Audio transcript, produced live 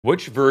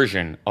Which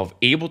version of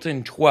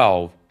Ableton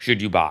 12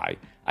 should you buy?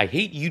 I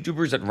hate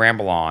YouTubers that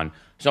ramble on,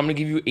 so I'm going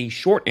to give you a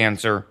short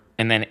answer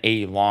and then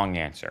a long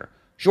answer.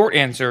 Short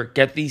answer,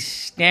 get the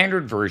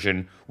standard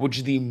version, which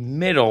is the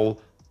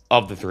middle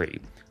of the three.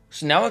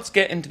 So now let's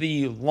get into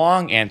the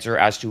long answer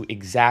as to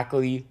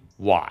exactly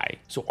why.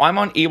 So I'm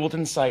on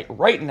Ableton's site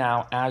right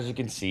now, as you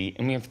can see,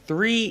 and we have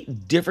three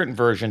different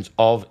versions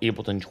of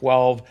Ableton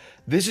 12.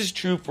 This is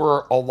true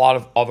for a lot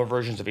of other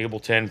versions of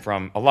Ableton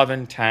from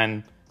 11,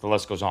 10, the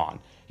list goes on.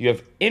 You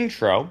have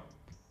Intro,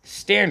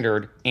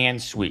 Standard,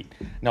 and Suite.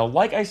 Now,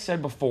 like I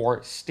said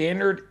before,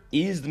 Standard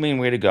is the main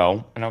way to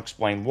go, and I'll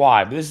explain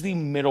why, but this is the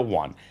middle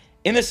one,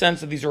 in the sense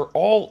that these are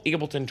all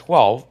Ableton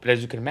 12, but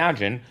as you can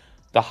imagine,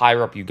 the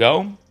higher up you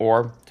go,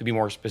 or to be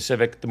more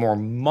specific, the more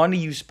money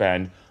you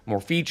spend,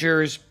 more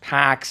features,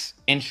 packs,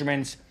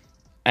 instruments,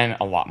 and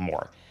a lot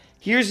more.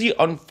 Here's the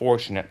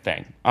unfortunate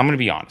thing. I'm going to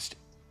be honest.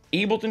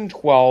 Ableton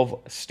 12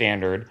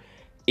 Standard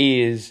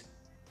is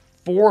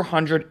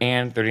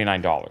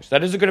 $439.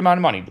 That is a good amount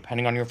of money,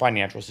 depending on your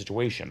financial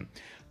situation.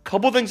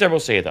 Couple things I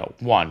will say though.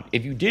 One,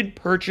 if you did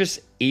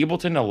purchase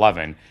Ableton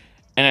 11,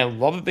 and I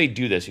love that they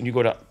do this, and you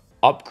go to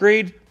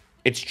upgrade,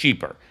 it's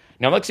cheaper.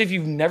 Now, let's say if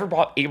you've never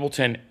bought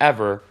Ableton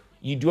ever,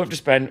 you do have to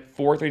spend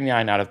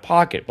 $439 out of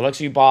pocket. But let's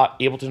say you bought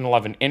Ableton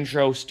 11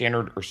 Intro,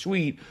 Standard, or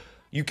Suite,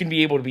 you can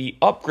be able to be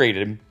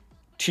upgraded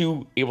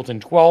to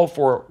Ableton 12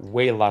 for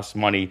way less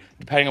money,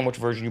 depending on which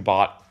version you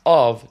bought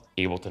of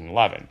Ableton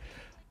 11.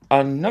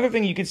 Another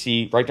thing you can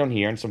see right down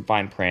here in some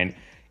fine print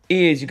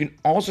is you can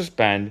also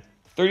spend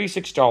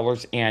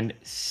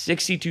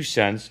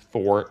 $36.62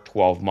 for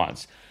 12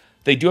 months.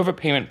 They do have a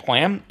payment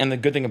plan, and the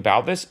good thing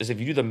about this is if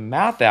you do the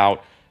math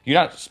out, you're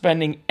not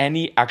spending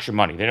any extra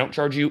money. They don't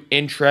charge you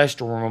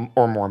interest or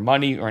more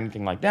money or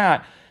anything like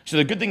that. So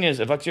the good thing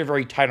is, if let's say you're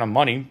very tight on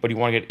money, but you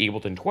want to get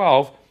Ableton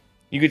 12,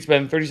 you could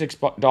spend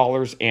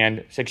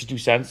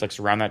 $36.62, like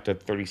round that to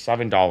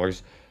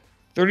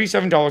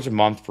 $37 a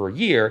month for a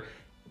year,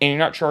 and you're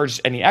not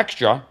charged any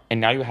extra, and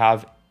now you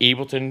have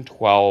Ableton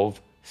 12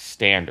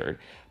 Standard.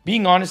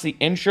 Being honest, the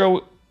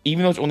Intro,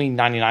 even though it's only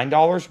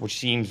 $99, which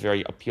seems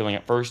very appealing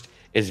at first,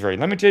 is very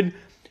limited.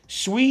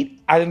 Suite,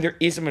 I think there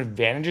is some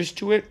advantages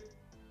to it,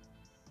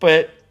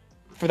 but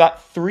for that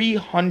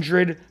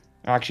 $300,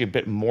 actually a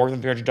bit more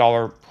than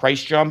 $300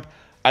 price jump,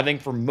 I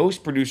think for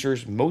most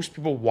producers, most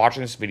people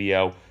watching this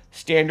video,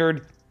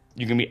 Standard,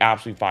 you can be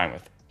absolutely fine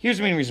with. Here's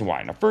the main reason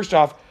why. Now, first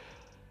off,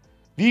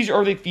 these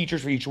are the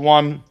features for each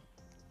one.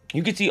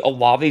 You can see a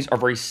lot of these are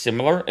very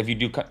similar. If you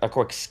do a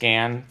quick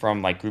scan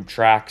from like group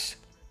tracks,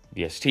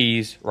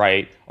 VSTs,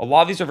 right? A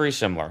lot of these are very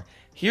similar.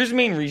 Here's the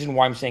main reason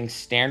why I'm saying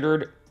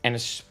Standard, and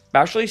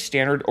especially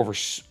Standard over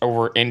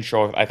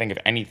Intro, I think, if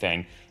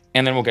anything,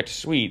 and then we'll get to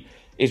Suite,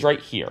 is right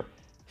here.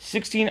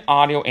 16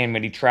 audio and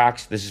MIDI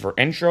tracks. This is for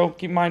Intro,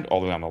 keep in mind,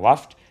 all the way on the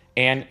left,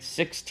 and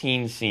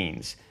 16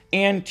 scenes,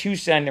 and 2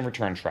 send and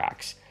return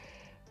tracks.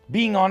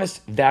 Being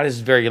honest, that is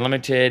very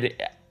limited.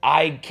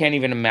 I can't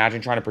even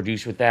imagine trying to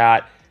produce with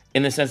that,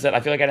 in the sense that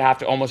I feel like I'd have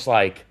to almost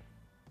like,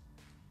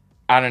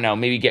 I don't know,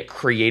 maybe get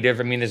creative.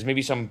 I mean, there's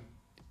maybe some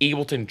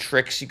Ableton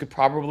tricks you could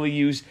probably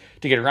use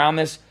to get around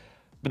this,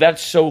 but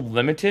that's so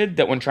limited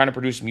that when trying to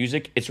produce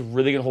music, it's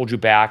really gonna hold you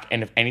back.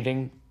 And if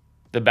anything,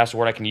 the best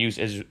word I can use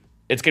is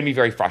it's gonna be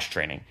very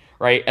frustrating,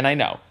 right? And I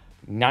know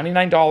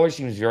 $99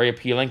 seems very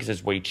appealing because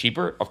it's way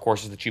cheaper. Of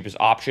course, it's the cheapest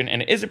option,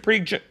 and it is a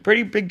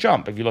pretty big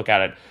jump if you look at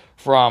it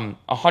from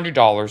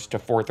 $100 to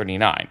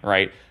 $439,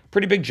 right?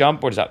 Pretty big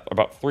jump. What is that?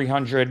 About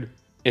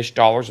 $300-ish,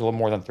 a little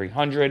more than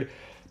 $300.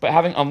 But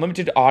having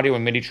unlimited audio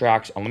and MIDI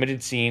tracks,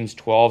 unlimited scenes,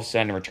 12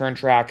 send and return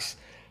tracks,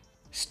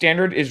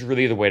 Standard is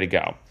really the way to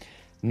go.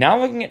 Now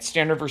looking at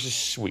Standard versus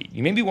Suite,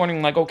 you may be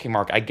wondering like, okay,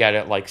 Mark, I get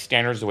it. Like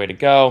Standard is the way to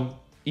go,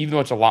 even though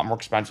it's a lot more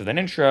expensive than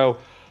Intro.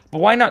 But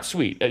why not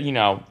Suite?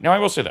 Now I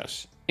will say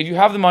this. If you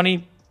have the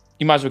money,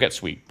 you might as well get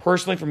Suite.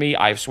 Personally, for me,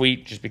 I have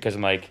Suite just because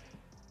I'm like,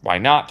 why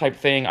not type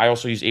thing. I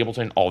also use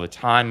Ableton all the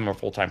time. I'm a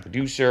full-time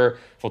producer,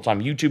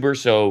 full-time YouTuber,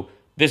 so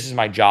this is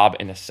my job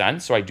in a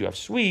sense. So I do have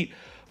Suite.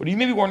 But you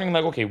may be wondering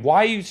like, okay,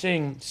 why are you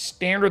saying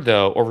Standard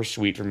though over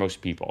Suite for most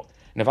people?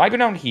 And if I go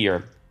down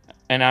here,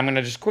 and I'm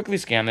gonna just quickly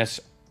scan this.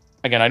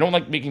 Again, I don't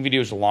like making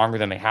videos longer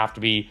than they have to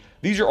be.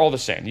 These are all the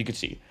same, you can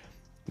see.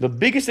 The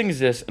biggest thing is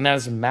this, and that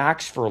is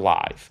Max for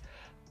Live.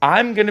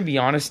 I'm gonna be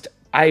honest,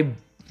 I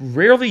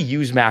rarely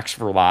use Max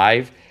for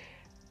Live.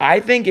 I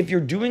think if you're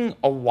doing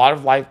a lot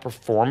of live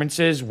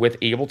performances with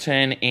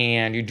Ableton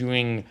and you're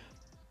doing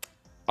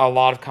a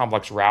lot of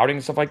complex routing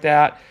and stuff like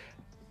that,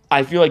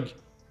 I feel like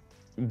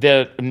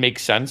that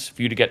makes sense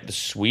for you to get the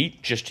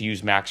Suite just to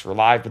use Max for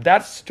Live. But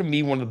that's, to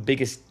me, one of the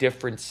biggest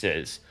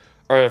differences.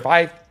 Or if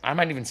I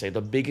might even say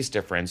the biggest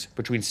difference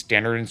between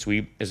Standard and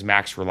Suite is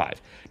Max for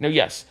Live. Now,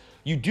 yes,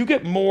 you do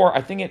get more.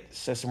 I think it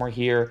says somewhere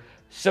here,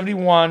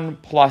 71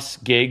 plus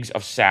gigs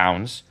of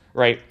sounds,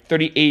 right?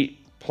 38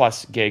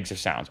 plus gigs of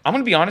sounds. I'm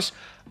going to be honest,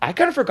 I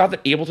kind of forgot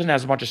that Ableton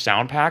has a bunch of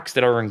sound packs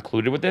that are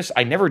included with this.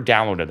 I never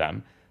downloaded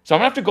them. So I'm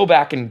going to have to go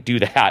back and do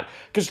that.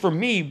 Because for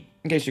me,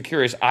 in case you're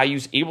curious, I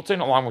use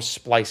Ableton along with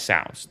Splice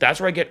Sounds. That's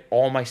where I get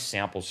all my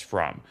samples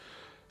from.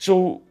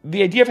 So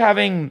the idea of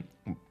having,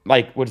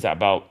 like, what is that,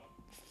 about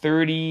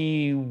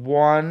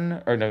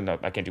 31, or no,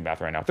 I can't do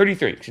math right now,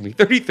 33, excuse me,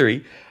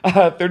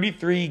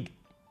 33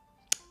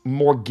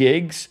 more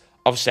gigs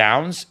of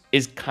sounds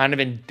is kind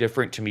of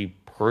indifferent to me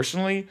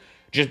personally,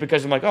 just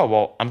because I'm like, oh,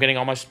 well, I'm getting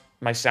all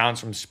my sounds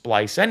from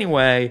Splice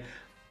anyway.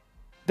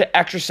 The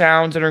extra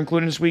sounds that are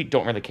included in the suite,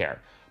 don't really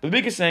care. But the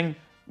biggest thing,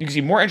 you can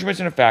see more instruments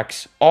and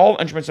effects, all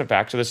instruments and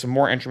effects. So there's some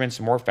more instruments,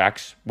 some more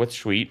effects with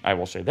Suite. I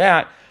will say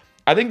that.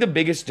 I think the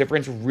biggest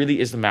difference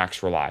really is the Max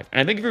for Live. And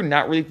I think if you're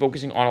not really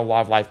focusing on a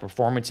lot of live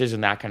performances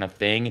and that kind of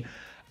thing,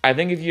 I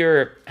think if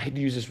you're, I hate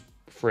to use this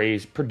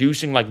phrase,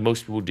 producing like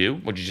most people do,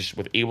 which is just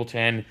with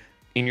Ableton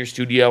in your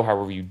studio,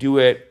 however you do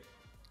it,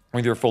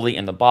 whether you're fully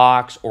in the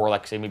box or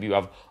like say maybe you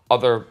have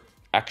other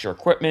extra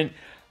equipment,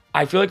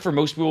 I feel like for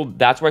most people,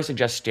 that's why I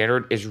suggest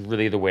Standard is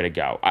really the way to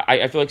go.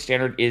 I feel like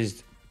Standard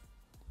is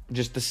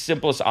just the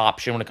simplest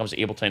option when it comes to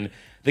Ableton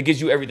that gives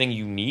you everything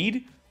you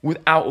need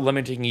without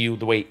limiting you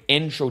the way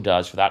Intro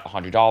does for that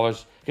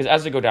 $100. Because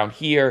as I go down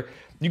here,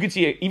 you can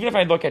see, even if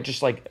I look at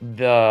just like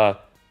the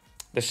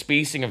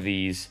spacing of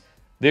these,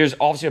 there's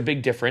obviously a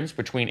big difference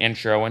between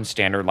Intro and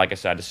Standard, like I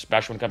said,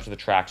 especially when it comes to the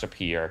tracks up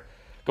here.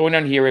 Going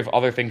down here, we have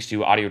other things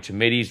too. Audio to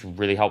MIDI is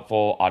really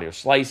helpful. Audio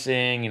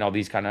slicing,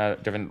 these kind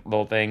of different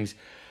little things.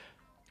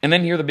 And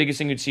then here, the biggest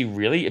thing you'd see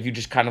really, if you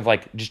just kind of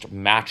like just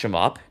match them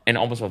up in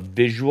almost a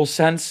visual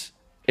sense,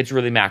 it's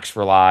really Max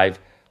for Live.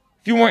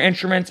 A few more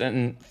instruments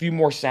and a few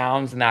more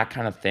sounds and that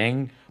kind of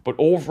thing. But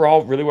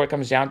overall, really what it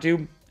comes down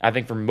to, I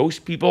think for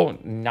most people,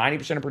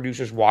 90% of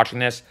producers watching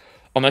this,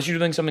 unless you're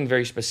doing something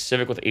very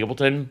specific with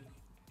Ableton,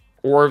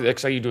 or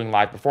let's say you're doing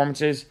live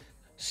performances,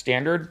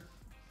 Standard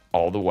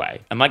all the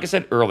way. And like I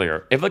said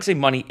earlier, if let's say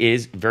money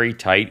is very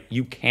tight,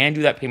 you can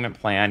do that payment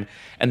plan.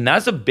 And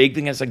that's a big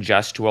thing I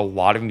suggest to a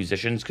lot of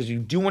musicians, because you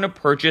do want to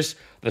purchase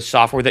the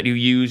software that you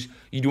use.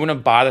 You do want to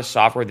buy the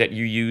software that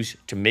you use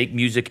to make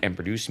music and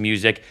produce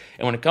music.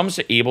 And when it comes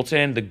to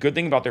Ableton, the good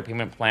thing about their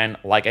payment plan,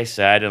 like I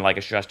said, and like I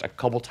stressed a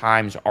couple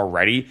times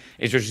already,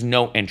 is there's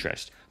no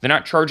interest. They're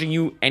not charging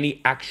you any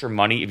extra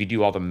money if you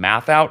do all the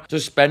math out. So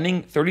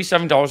spending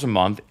 $37 a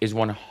month is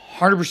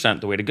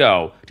 100% the way to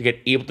go to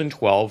get Ableton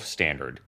 12 Standard.